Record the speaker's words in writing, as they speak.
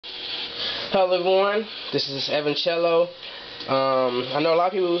Hello everyone, this is Evancello. I know a lot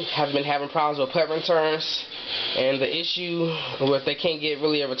of people have been having problems with punt returns and the issue with they can't get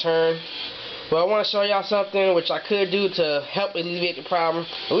really a return. Well, I want to show y'all something which I could do to help alleviate the problem,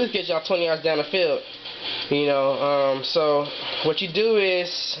 at least get y'all 20 yards down the field. So what you do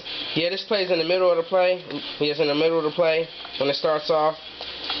is, this play's in the middle of the play. It's in the middle of the play when it starts off.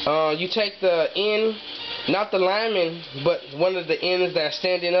 You take the end, not the lineman, but one of the ends that are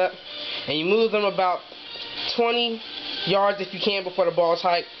standing up, and you move them about 20 yards if you can before the ball's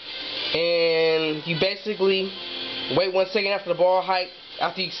hiked. And you basically wait 1 second after the ball hike,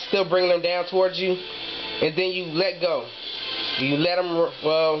 after you still bring them down towards you, and then you let go. You let them,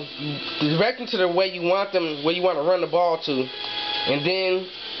 direct them to the way you want them, where you want to run the ball to. And then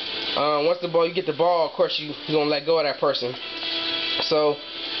once you get the ball, of course you're going to let go of that person. So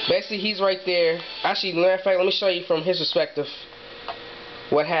basically he's right there. Actually, matter of fact, let me show you from his perspective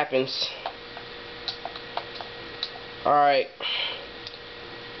what happens. Alright.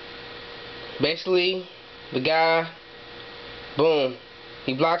 Basically, the guy, boom,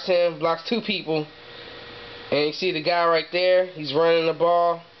 he blocks him, blocks two people. And you see the guy right there, he's running the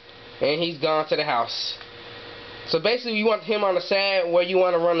ball, and he's gone to the house. So basically you want him on the side where you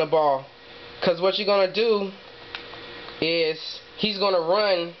want to run the ball. Because what you're going to do is, he's going to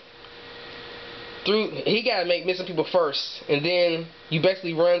run through, he got to make missing people first. And then you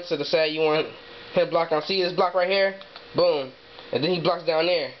basically run to the side you want him to block on. See this block right here? Boom. And then he blocks down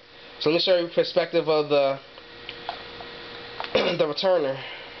there. So let me show you the perspective of the the returner.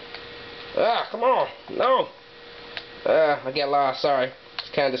 Ah, come on. No. I got lost. Sorry. It's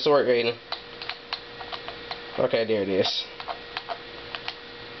kind of disorientating. Okay, there it is.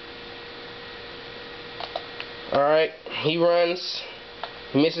 Alright. He runs.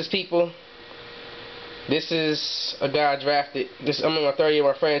 He misses people. This is a guy I drafted. I'm in my third year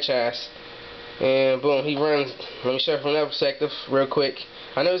of my franchise. And boom, he runs. Let me show you from that perspective real quick.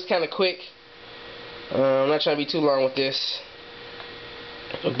 I know it's kind of quick. I'm not trying to be too long with this.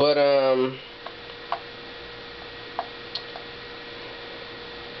 But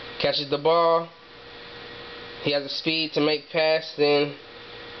catches the ball. He has the speed to make pass. Then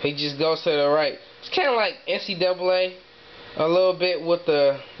he just goes to the right. It's kind of like NCAA a little bit with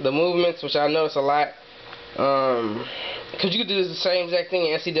the movements, which I notice a lot. Because you could do the same exact thing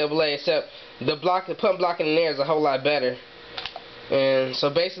in NCAA, except the punt blocking in there is a whole lot better. And so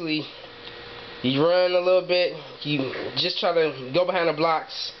basically, you run a little bit, you just try to go behind the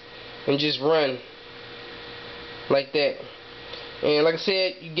blocks and just run like that. And like I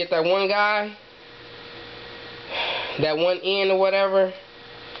said, you get that one guy, that one end or whatever.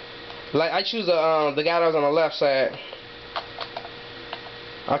 Like I choose the guy that was on the left side.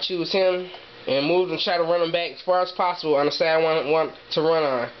 I choose him and move and try to run him back as far as possible on the side I want to run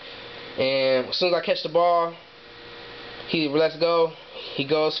on. And as soon as I catch the ball, he lets go. He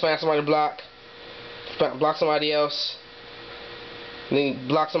goes, finds somebody to block somebody else, then he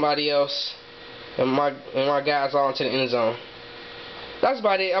blocks somebody else, and my guy's all into the end zone. That's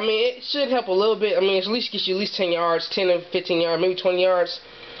about it. I mean, it should help a little bit. I mean, at least get you at least 10 yards, 10 or 15 yards, maybe 20 yards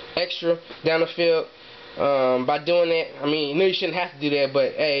extra down the field by doing that. I mean, you know you shouldn't have to do that,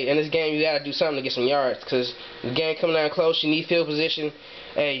 but hey, in this game you gotta do something to get some yards, because the game coming down close, you need field position.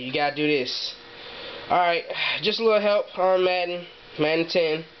 Hey, you gotta do this. Alright, just a little help on Madden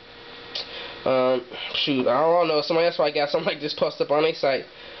 10. Shoot, I don't know, somebody else probably got something like this posted up on their site.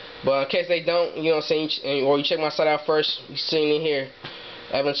 But in case they don't, you know what I'm saying, or you check my site out first, you see me here.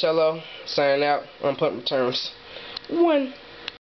 Evancello, signing out on punt returns. 1.